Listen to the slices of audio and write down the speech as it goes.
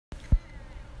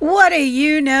What do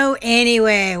you know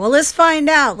anyway? Well, let's find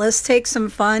out. Let's take some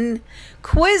fun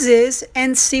quizzes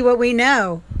and see what we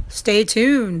know. Stay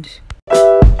tuned.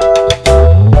 All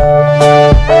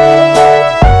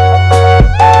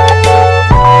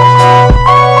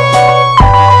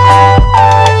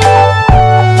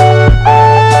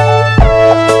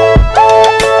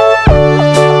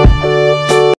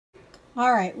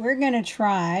right, we're going to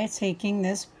try taking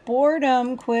this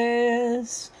boredom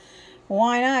quiz.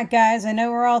 Why not, guys? I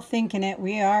know we're all thinking it.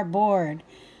 We are bored.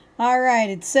 All right,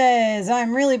 it says,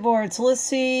 I'm really bored, so let's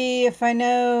see if I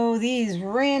know these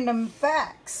random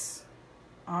facts.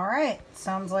 All right,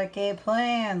 sounds like a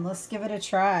plan. Let's give it a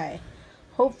try.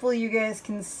 Hopefully you guys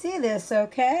can see this,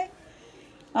 okay?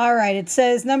 All right, it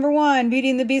says, number 1, Beauty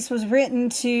and the Beast was written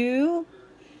to...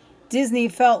 Disney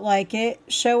felt like it.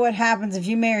 Show what happens if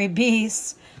you marry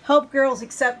beasts. Help girls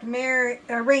accept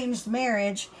arranged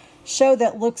marriage. Show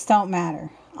that looks don't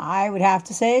matter. I would have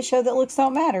to say show that looks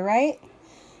don't matter, right?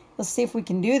 Let's see if we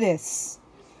can do this.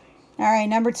 All right,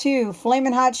 number 2.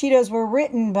 Flamin' Hot Cheetos were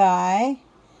written by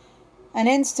an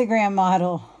Instagram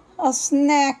model, a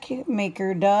snack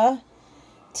maker,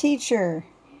 teacher,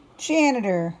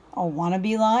 janitor, a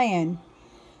wannabe lion.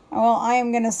 Well, I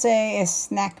am going to say a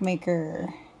snack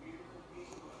maker.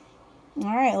 All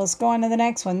right, let's go on to the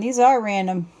next one. These are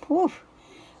random. Whew.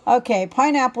 Okay,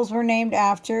 pineapples were named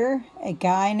after a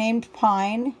guy named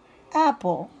Pine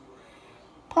Apple.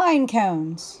 Pine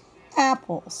cones,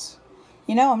 apples.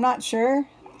 You know, I'm not sure.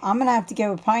 I'm going to have to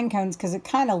go with pine cones because it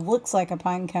kind of looks like a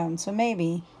pine cone, so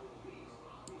maybe.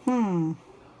 Number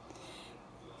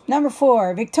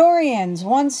 4, Victorians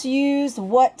once used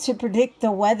what to predict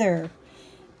the weather?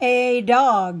 A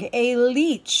dog, a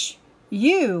leech,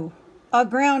 you, a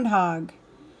groundhog.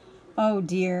 Oh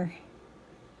dear.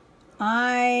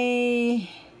 I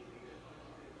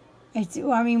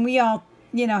mean, we all,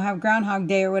 have Groundhog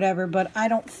Day or whatever, but I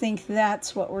don't think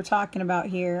that's what we're talking about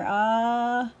here.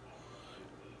 I'm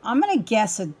going to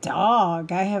guess a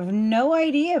dog. I have no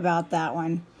idea about that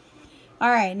one. All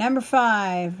right, number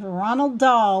 5. Ronald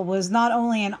Dahl was not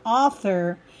only an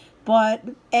author, but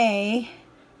a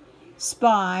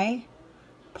spy,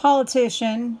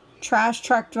 politician, trash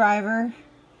truck driver,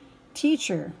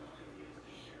 teacher.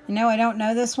 I don't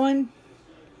know this one.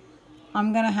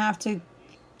 I'm going to have to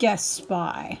guess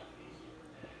spy.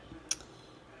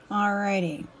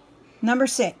 Alrighty. Number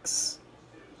 6.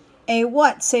 A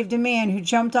what saved a man who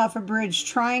jumped off a bridge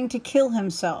trying to kill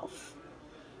himself?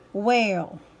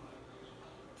 Whale.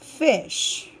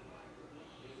 Fish.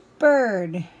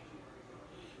 Bird.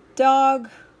 Dog.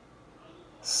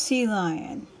 Sea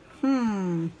lion.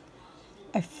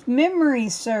 If memory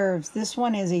serves, this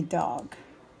one is a dog.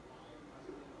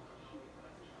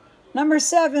 Number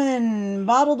 7,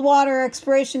 bottled water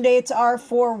expiration dates are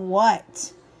for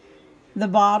what? The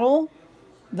bottle,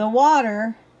 the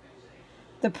water,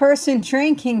 the person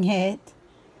drinking it,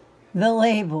 the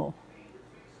label.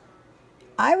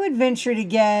 I would venture to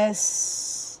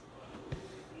guess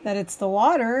that it's the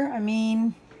water. I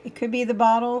mean, it could be the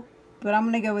bottle, but I'm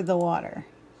going to go with the water.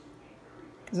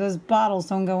 Because those bottles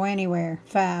don't go anywhere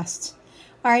fast.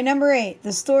 All right, number 8.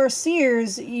 The store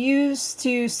Sears used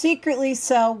to secretly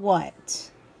sell what?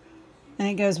 And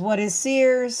it goes, what is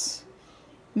Sears?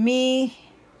 Me,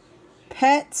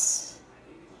 pets,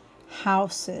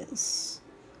 houses.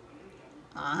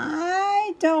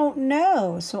 I don't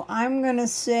know, so I'm going to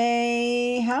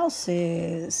say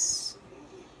houses.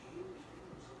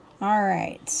 All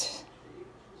right.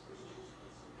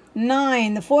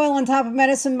 9. The foil on top of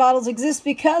medicine bottles exists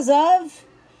because of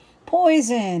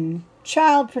poison,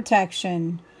 child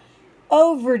protection,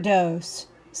 overdose,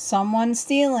 someone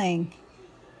stealing.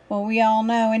 Well, we all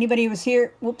know, anybody who was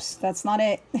here, whoops, that's not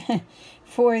it,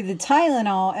 for the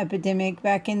Tylenol epidemic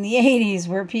back in the 80s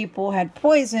where people had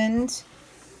poisoned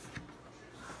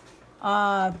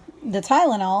the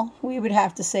Tylenol, we would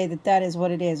have to say that that is what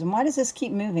it is. And why does this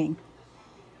keep moving?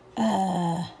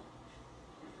 Oh,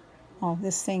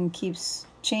 this thing keeps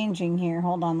changing here.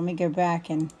 Hold on, let me go back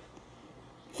and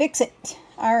fix it.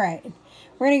 All right,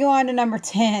 we're going to go on to number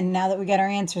 10 now that we got our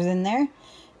answers in there.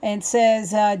 It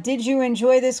says, did you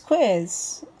enjoy this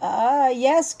quiz?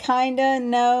 Yes, kinda.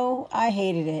 No, I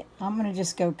hated it. I'm going to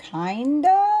just go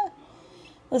kinda.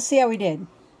 Let's see how we did.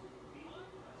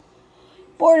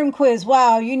 Boredom quiz.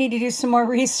 Wow, you need to do some more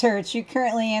research. You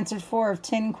currently answered 4 of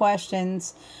 10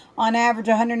 questions. On average,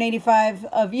 185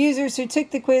 of users who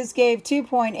took the quiz gave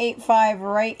 2.85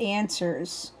 right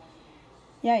answers.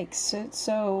 Yikes.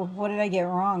 So what did I get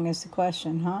wrong is the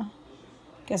question, huh?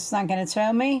 Guess it's not going to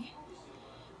tell me.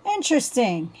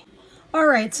 Interesting. All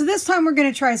right, so this time we're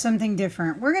going to try something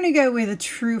different. We're going to go with a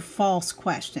true-false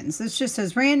questions. This just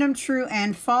says random, true,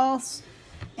 and false.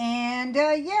 And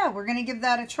yeah, we're going to give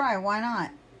that a try. Why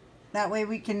not? That way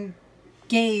we can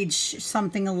gauge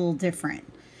something a little different.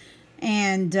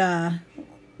 And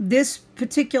this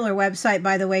particular website,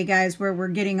 by the way, guys, where we're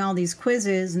getting all these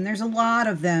quizzes, and there's a lot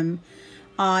of them,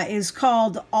 is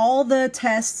called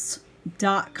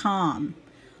allthetests.com.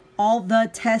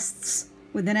 Allthetests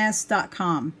with an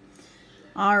S.com.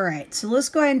 All right, so let's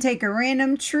go ahead and take a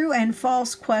random true and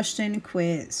false question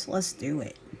quiz. Let's do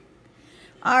it.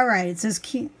 All right, it says,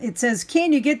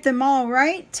 can you get them all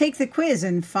right? Take the quiz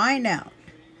and find out.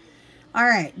 All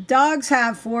right, dogs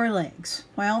have 4 legs.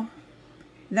 Well,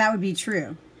 that would be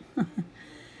true.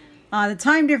 The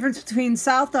time difference between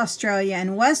South Australia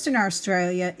and Western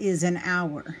Australia is an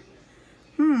hour.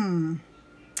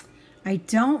 I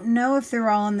don't know if they're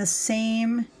all in the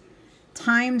same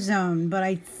time zone, but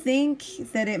I think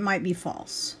that it might be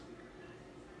false.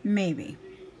 Maybe.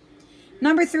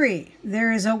 Number 3,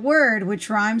 there is a word which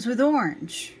rhymes with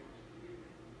orange.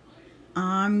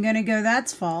 I'm gonna go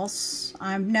that's false.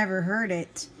 I've never heard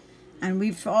it. And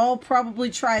we've all probably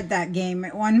tried that game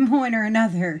at one point or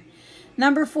another.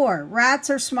 Number 4, rats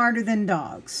are smarter than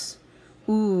dogs.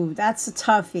 Ooh, that's a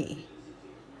toughie.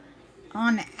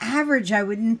 On average, I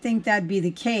wouldn't think that'd be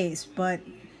the case, but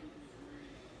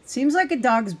it seems like a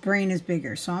dog's brain is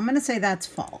bigger, so I'm going to say that's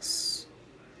false.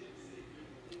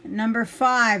 Number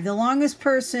 5, the longest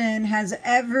person has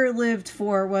ever lived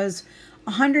for was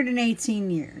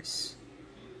 118 years.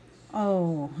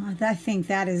 Oh, I think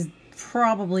that is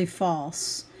probably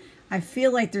false. I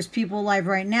feel like there's people alive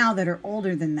right now that are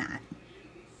older than that.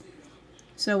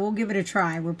 So we'll give it a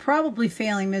try. We're probably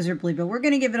failing miserably, but we're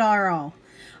going to give it our all.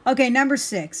 Okay, number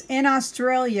 6. In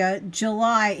Australia,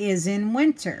 July is in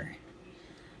winter.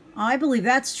 I believe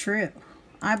that's true.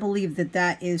 I believe that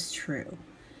that is true.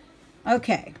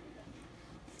 Okay.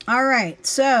 All right,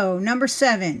 so number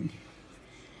 7.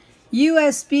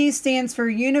 USB stands for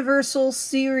Universal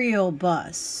Serial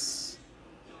Bus.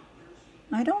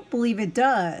 I don't believe it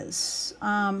does.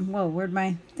 Whoa, where'd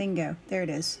my thing go? There it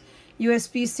is.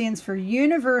 USB stands for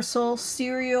Universal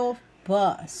Serial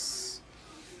Bus.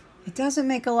 It doesn't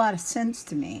make a lot of sense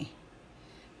to me.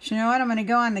 But you know what? I'm going to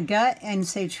go on the gut and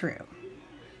say true.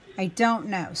 I don't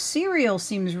know. Serial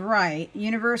seems right.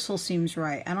 Universal seems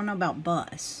right. I don't know about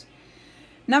bus.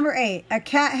 Number 8. A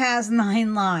cat has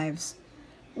 9 lives.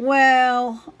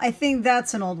 Well, I think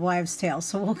that's an old wives' tale,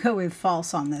 so we'll go with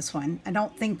false on this one. I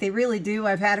don't think they really do.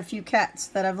 I've had a few cats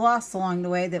that I've lost along the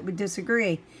way that would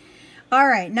disagree. All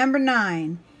right, number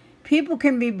 9. People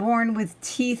can be born with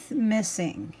teeth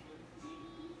missing.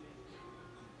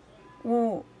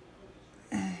 Well,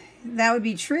 that would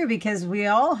be true because we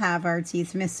all have our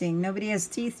teeth missing. Nobody has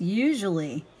teeth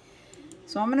usually.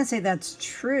 So I'm going to say that's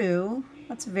true.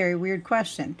 That's a very weird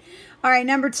question. All right,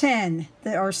 number 10,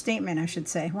 or statement, I should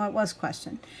say. Well, it was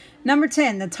question. Number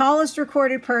 10, the tallest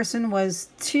recorded person was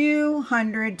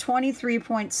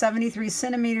 223.73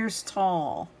 centimeters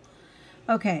tall.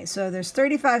 Okay, so there's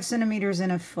 35 centimeters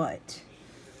in a foot.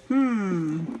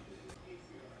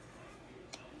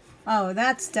 Oh,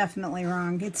 that's definitely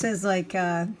wrong. It says like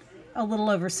a little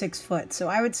over 6 foot, so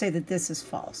I would say that this is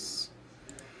false.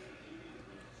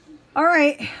 All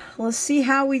right, let's see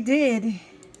how we did.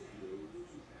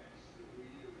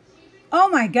 Oh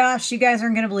my gosh, you guys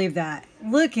aren't going to believe that.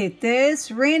 Look at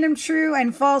this. Random true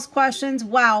and false questions.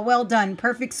 Wow, well done.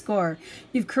 Perfect score.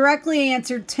 You've correctly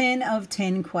answered 10 of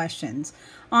 10 questions.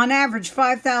 On average,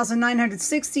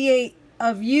 5,968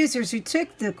 of users who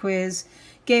took the quiz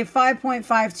gave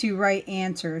 5.52 right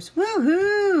answers.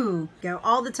 Woohoo! Go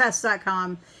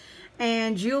allthetests.com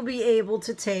and you'll be able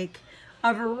to take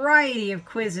a variety of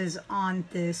quizzes on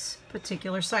this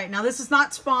particular site. Now, this is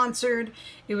not sponsored.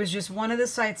 It was just one of the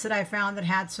sites that I found that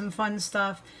had some fun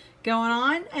stuff going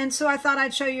on. And so I thought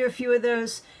I'd show you a few of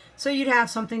those so you'd have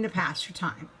something to pass your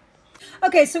time.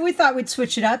 Okay, so we thought we'd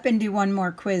switch it up and do one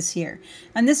more quiz here.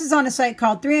 And this is on a site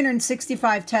called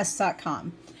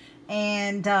 365tests.com.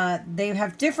 And they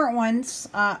have different ones.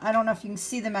 I don't know if you can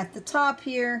see them at the top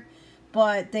here,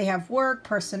 but they have work,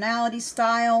 personality,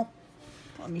 style.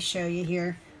 Let me show you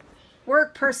here.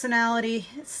 Work, personality,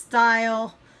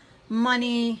 style,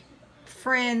 money,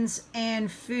 friends,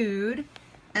 and food.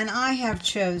 And I have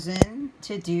chosen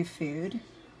to do food.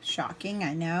 Shocking,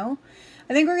 I know.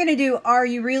 I think we're going to do Are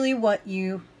You Really What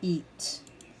You Eat?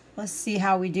 Let's see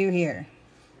how we do here.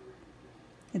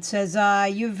 It says,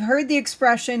 you've heard the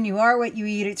expression, you are what you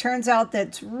eat. It turns out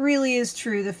that really is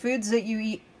true. The foods that you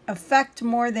eat affect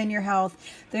more than your health.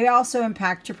 They also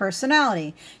impact your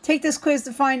personality. Take this quiz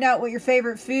to find out what your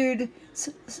favorite food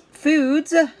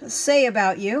foods say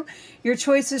about you. Your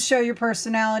choices show your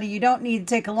personality. You don't need to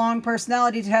take a long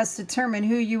personality test to determine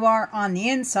who you are on the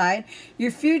inside.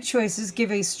 Your food choices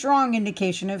give a strong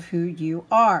indication of who you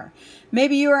are.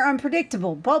 Maybe you are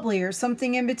unpredictable, bubbly, or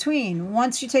something in between.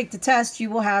 Once you take the test, you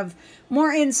will have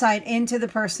more insight into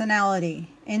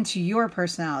your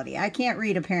personality. I can't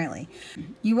read, apparently.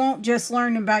 You won't just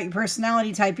learn about your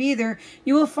personality type either.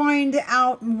 You will find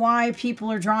out why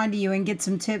people are drawn to you and get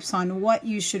some tips on what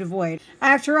you should avoid.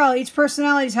 After all, each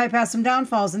personality type has some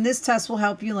downfalls, and this test will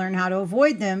help you learn how to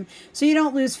avoid them so you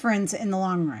don't lose friends in the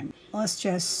long run. Let's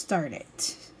just start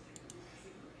it.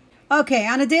 Okay,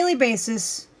 on a daily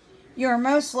basis, you are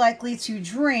most likely to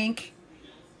drink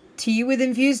tea with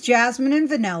infused jasmine and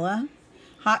vanilla,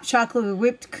 hot chocolate with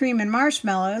whipped cream and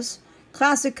marshmallows,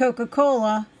 classic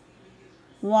Coca-Cola,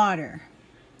 water.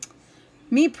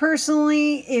 Me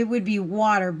personally, it would be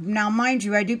water. Now, mind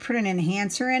you, I do put an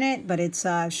enhancer in it, but it's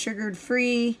sugar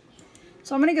free.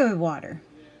 So I'm going to go with water.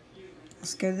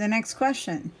 Let's go to the next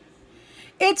question.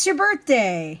 It's your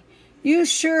birthday. You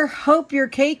sure hope your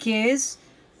cake is...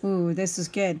 Ooh, this is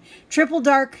good. Triple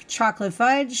dark chocolate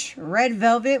fudge, red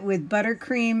velvet with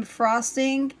buttercream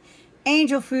frosting,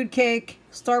 angel food cake,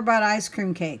 store-bought ice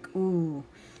cream cake. Ooh,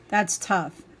 that's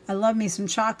tough. I love me some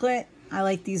chocolate. I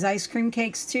like these ice cream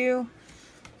cakes too.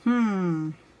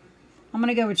 I'm going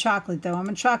to go with chocolate though. I'm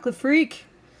a chocolate freak.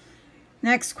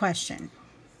 Next question.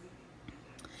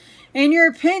 In your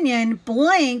opinion,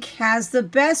 blank has the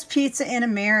best pizza in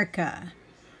America?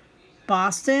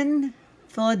 Boston,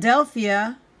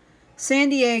 Philadelphia, San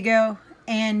Diego,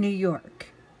 and New York.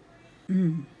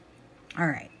 All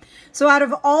right. So out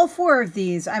of all four of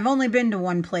these, I've only been to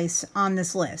one place on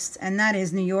this list, and that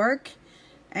is New York.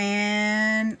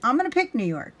 And I'm going to pick New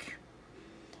York.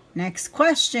 Next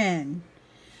question.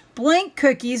 Blank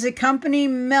cookies accompany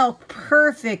milk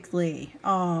perfectly.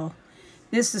 Oh,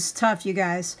 this is tough, you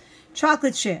guys.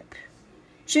 Chocolate chip,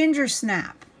 ginger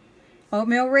snap,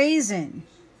 oatmeal raisin,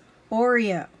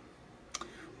 Oreo.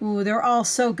 Ooh, they're all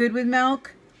so good with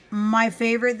milk. My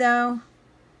favorite, though,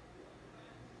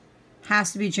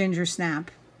 has to be ginger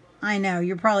snap. I know,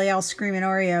 you're probably all screaming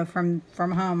Oreo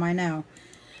from home, I know.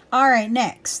 All right,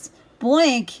 next.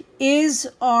 Blank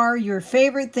are your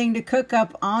favorite thing to cook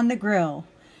up on the grill?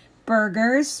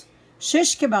 Burgers,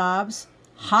 shish kebabs,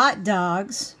 hot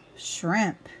dogs,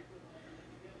 shrimp.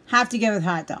 Have to go with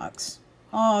hot dogs.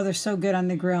 Oh, they're so good on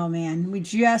the grill, man. We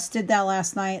just did that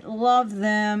last night. Love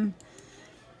them.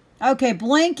 Okay,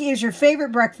 blank is your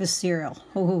favorite breakfast cereal.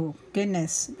 Oh,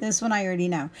 goodness. This one I already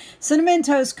know. Cinnamon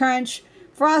Toast Crunch,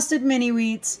 Frosted Mini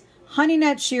Wheats, Honey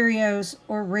Nut Cheerios,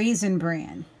 or Raisin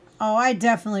Bran. Oh, I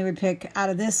definitely would pick out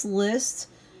of this list.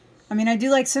 I mean, I do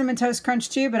like Cinnamon Toast Crunch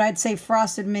too, but I'd say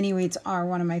Frosted Mini Wheats are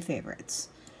one of my favorites.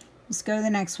 Let's go to the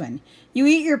next one. You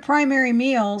eat your primary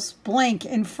meals blank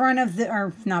in front of the,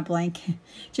 or not blank,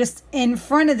 just in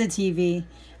front of the TV,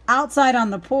 outside on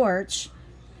the porch,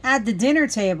 at the dinner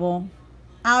table,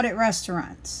 out at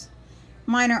restaurants.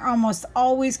 Mine are almost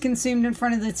always consumed in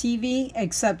front of the TV,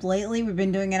 except lately we've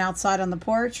been doing it outside on the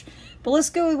porch. But let's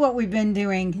go with what we've been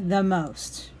doing the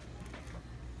most.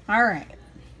 All right,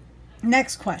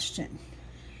 next question.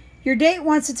 Your date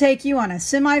wants to take you on a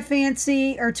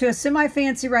semi-fancy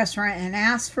restaurant and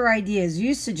ask for ideas.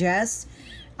 You suggest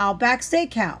Outback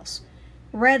Steakhouse,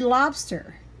 Red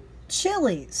Lobster,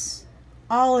 Chili's,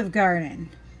 Olive Garden.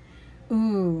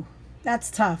 Ooh, that's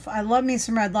tough. I love me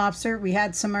some Red Lobster. We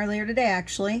had some earlier today,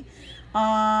 actually.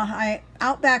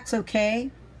 Outback's okay.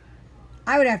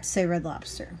 I would have to say Red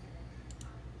Lobster.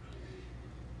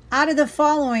 Out of the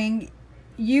following,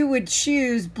 you would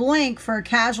choose blank for a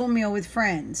casual meal with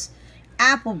friends.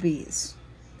 Applebee's,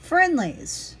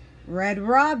 Friendly's, Red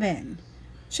Robin,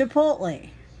 Chipotle.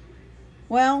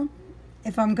 Well,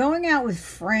 if I'm going out with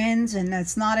friends and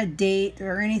that's not a date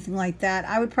or anything like that,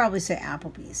 I would probably say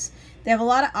Applebee's. They have a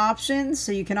lot of options,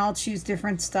 so you can all choose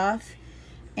different stuff.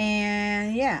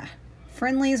 And yeah,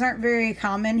 Friendly's aren't very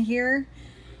common here.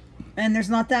 And there's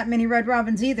not that many Red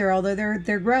Robins either, although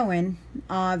they're growing.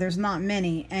 There's not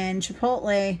many. And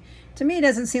Chipotle, to me,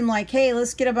 doesn't seem like, hey,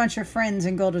 let's get a bunch of friends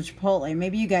and go to Chipotle.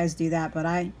 Maybe you guys do that, but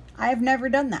I've never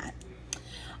done that.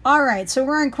 All right, so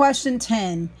we're on question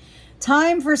 10.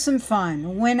 Time for some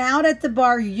fun. When out at the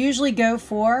bar, you usually go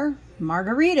for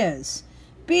margaritas,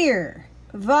 beer,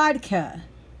 vodka,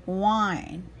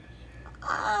 wine.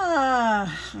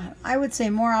 I would say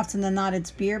more often than not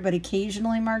it's beer, but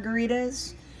occasionally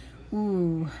margaritas.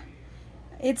 Ooh,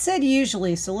 it said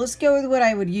usually, so let's go with what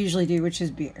I would usually do, which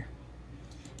is beer.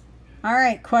 All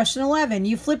right, question 11.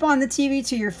 You flip on the TV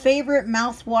to your favorite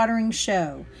mouth-watering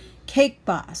show. Cake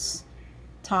Boss,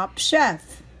 Top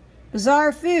Chef,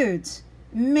 Bizarre foods.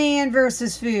 Man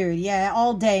versus food. Yeah,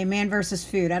 all day, man versus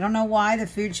food. I don't know why the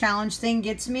food challenge thing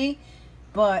gets me,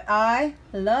 but I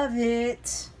love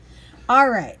it. All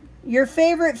right. Your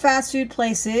favorite fast food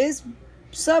place is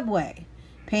Subway,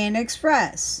 Panda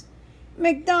Express,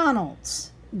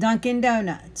 McDonald's, Dunkin'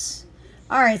 Donuts.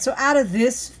 All right, so out of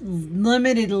this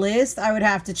limited list, I would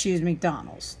have to choose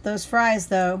McDonald's. Those fries,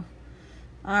 though.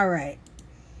 All right.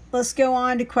 Let's go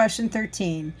on to question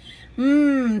 13.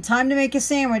 Time to make a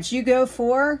sandwich. You go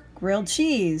for grilled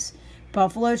cheese,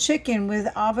 buffalo chicken with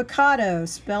avocado,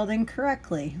 spelled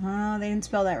incorrectly. Oh, they didn't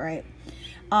spell that right.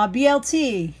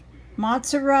 BLT,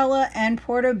 mozzarella and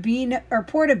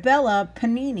portobello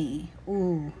panini.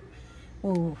 Ooh,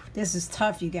 this is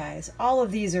tough, you guys. All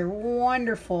of these are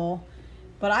wonderful,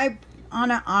 but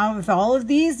with all of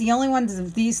these, the only ones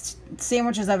of these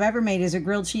sandwiches I've ever made is a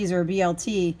grilled cheese or a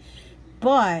BLT.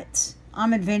 But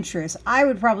I'm adventurous. I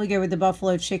would probably go with the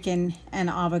buffalo chicken and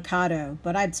avocado,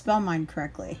 but I'd spell mine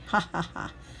correctly. Ha ha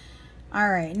ha. All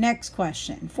right, next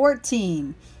question.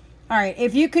 14. All right,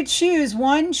 if you could choose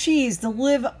one cheese to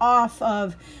live off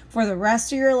of for the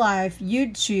rest of your life,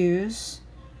 you'd choose,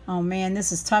 oh man,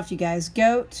 this is tough, you guys.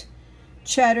 Goat,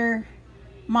 cheddar,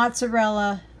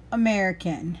 mozzarella,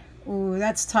 American. Ooh,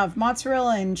 that's tough.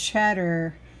 Mozzarella and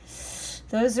cheddar.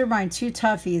 Those are my two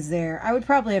toughies there. I would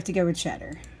probably have to go with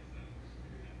cheddar.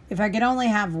 If I could only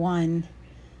have one.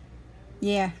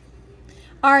 Yeah.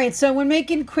 All right, so when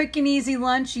making quick and easy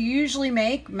lunch, you usually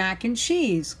make mac and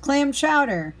cheese, clam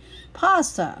chowder,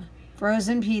 pasta,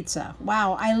 frozen pizza.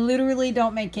 Wow, I literally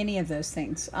don't make any of those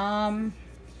things. I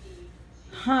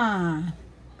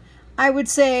would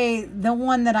say the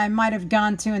one that I might have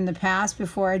gone to in the past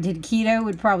before I did keto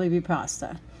would probably be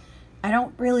pasta. I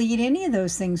don't really eat any of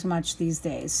those things much these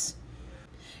days.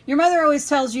 Your mother always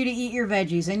tells you to eat your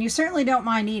veggies, and you certainly don't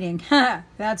mind eating.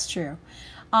 That's true.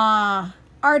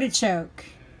 Artichoke,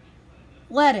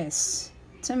 lettuce,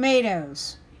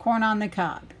 tomatoes, corn on the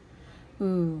cob.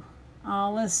 Ooh,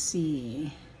 let's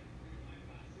see.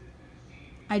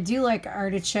 I do like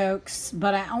artichokes,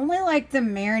 but I only like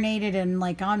them marinated and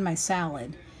like on my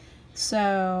salad.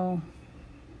 So,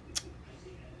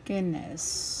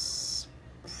 goodness.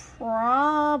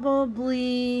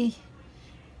 Probably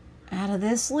out of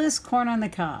this list, corn on the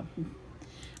cob.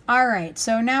 All right,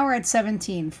 so now we're at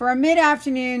 17. For a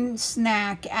mid-afternoon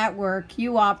snack at work,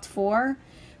 you opt for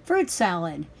fruit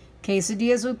salad,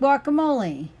 quesadillas with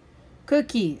guacamole,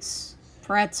 cookies,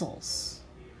 pretzels.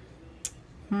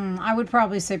 I would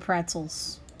probably say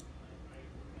pretzels.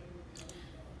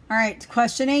 All right,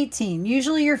 question 18.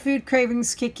 Usually your food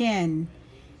cravings kick in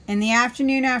the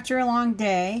afternoon after a long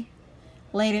day,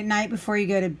 late at night before you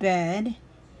go to bed,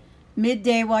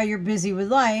 midday while you're busy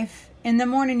with life, in the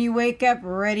morning you wake up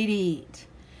ready to eat.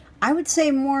 I would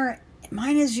say mine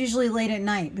is usually late at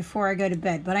night before I go to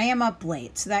bed, but I am up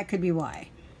late, so that could be why.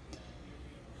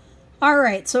 All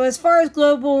right, so as far as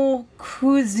global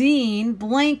cuisine,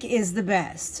 blank is the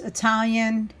best.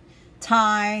 Italian,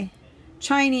 Thai,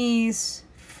 Chinese,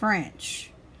 French.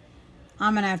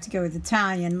 I'm going to have to go with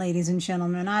Italian, ladies and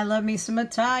gentlemen. I love me some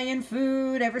Italian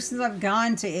food ever since I've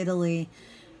gone to Italy.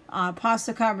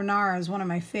 Pasta carbonara is one of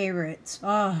my favorites.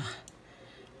 Oh.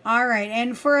 All right,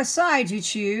 and for a side you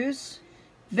choose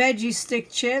veggie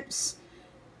stick chips,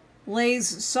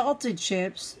 Lay's salted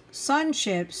chips, Sun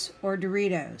chips, or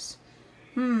Doritos.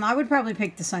 I would probably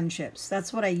pick the Sun chips.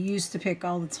 That's what I used to pick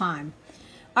all the time.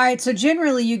 All right, so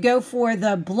generally you go for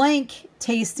the blank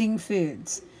tasting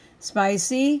foods.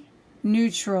 Spicy,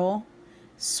 neutral,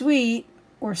 sweet,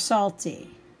 or salty.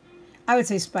 I would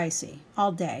say spicy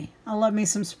all day. I love me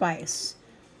some spice.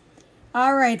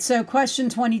 All right, so question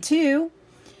 22.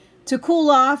 To cool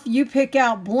off, you pick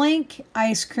out blank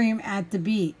ice cream at the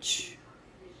beach.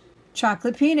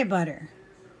 Chocolate peanut butter,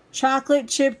 chocolate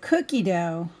chip cookie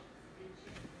dough,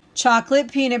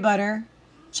 chocolate peanut butter,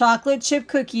 chocolate chip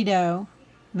cookie dough,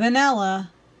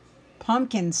 vanilla,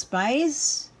 pumpkin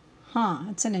spice.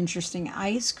 That's an interesting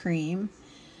ice cream.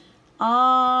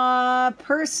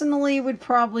 Personally would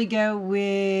probably go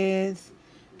with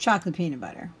chocolate peanut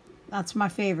butter. That's my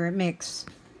favorite mix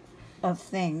of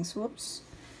things. Whoops.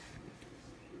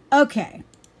 Okay.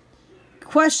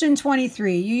 Question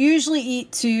 23. You usually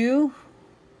eat to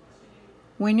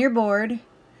when you're bored,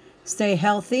 stay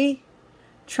healthy,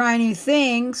 try new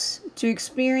things, to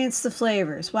experience the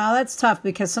flavors. Wow, that's tough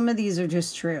because some of these are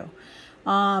just true.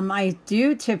 I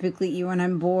do typically eat when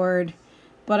I'm bored,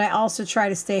 but I also try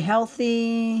to stay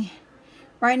healthy.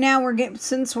 Right now,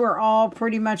 since we're all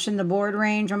pretty much in the bored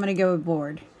range, I'm going to go with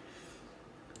bored.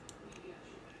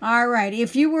 All right,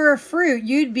 if you were a fruit,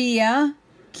 you'd be a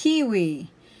kiwi,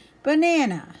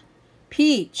 banana,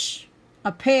 Peach.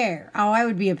 A pear. Oh, I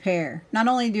would be a pear. Not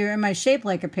only am I shaped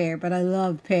like a pear, but I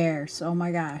love pears. Oh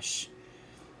my gosh.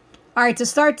 All right, to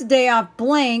start the day off,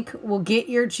 blank will get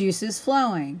your juices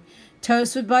flowing.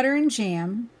 Toast with butter and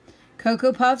jam.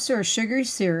 Cocoa Puffs or a sugary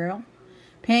cereal.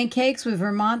 Pancakes with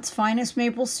Vermont's finest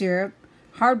maple syrup.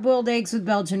 Hard-boiled eggs with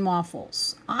Belgian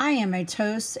waffles. I am a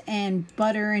toast and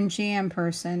butter and jam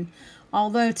person.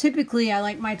 Although typically I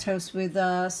like my toast with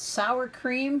sour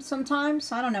cream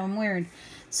sometimes. I don't know, I'm weird.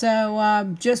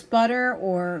 So just butter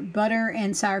or butter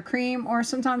and sour cream or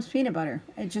sometimes peanut butter.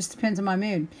 It just depends on my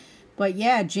mood. But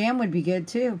yeah, jam would be good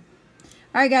too.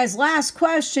 All right, guys, last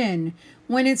question.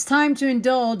 When it's time to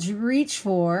indulge, reach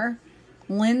for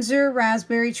Linzer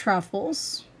raspberry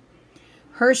truffles,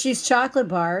 Hershey's chocolate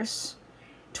bars,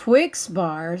 Twix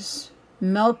bars,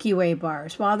 Milky Way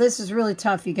bars. Wow, this is really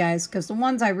tough, you guys, because the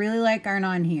ones I really like aren't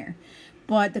on here.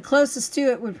 But the closest to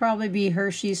it would probably be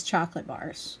Hershey's chocolate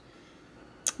bars.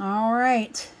 All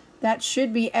right. That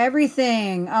should be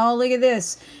everything. Oh, look at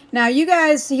this. Now, you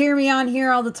guys hear me on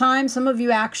here all the time. Some of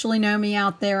you actually know me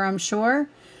out there, I'm sure.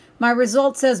 My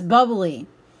result says bubbly.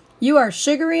 You are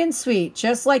sugary and sweet,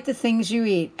 just like the things you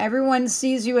eat. Everyone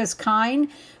sees you as kind,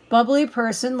 bubbly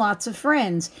person, lots of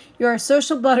friends. You are a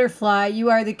social butterfly. You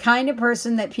are the kind of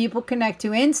person that people connect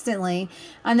to instantly,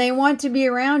 and they want to be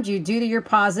around you due to your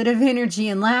positive energy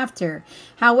and laughter.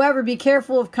 However, be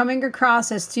careful of coming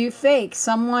across as too fake.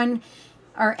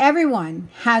 Everyone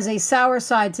has a sour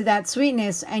side to that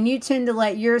sweetness, and you tend to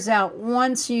let yours out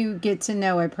once you get to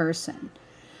know a person.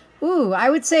 Ooh, I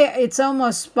would say it's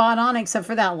almost spot on except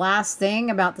for that last thing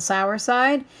about the sour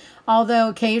side. Although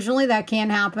occasionally that can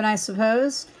happen, I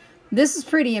suppose. This is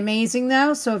pretty amazing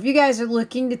though. So if you guys are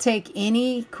looking to take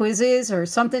any quizzes or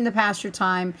something to pass your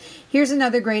time, here's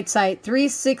another great site,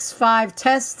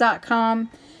 365tests.com.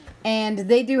 And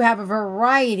they do have a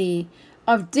variety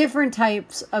of different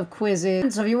types of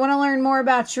quizzes. So if you want to learn more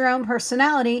about your own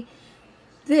personality,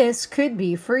 this could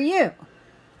be for you.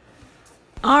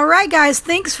 All right, guys,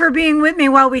 thanks for being with me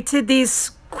while we did these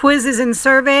quizzes and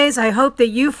surveys. I hope that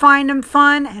you find them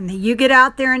fun and that you get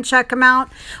out there and check them out.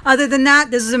 Other than that,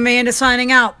 this is Amanda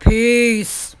signing out.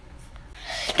 Peace.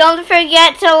 Don't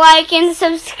forget to like and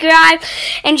subscribe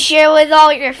and share with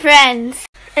all your friends.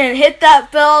 And hit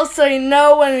that bell so you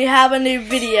know when we have a new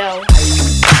video.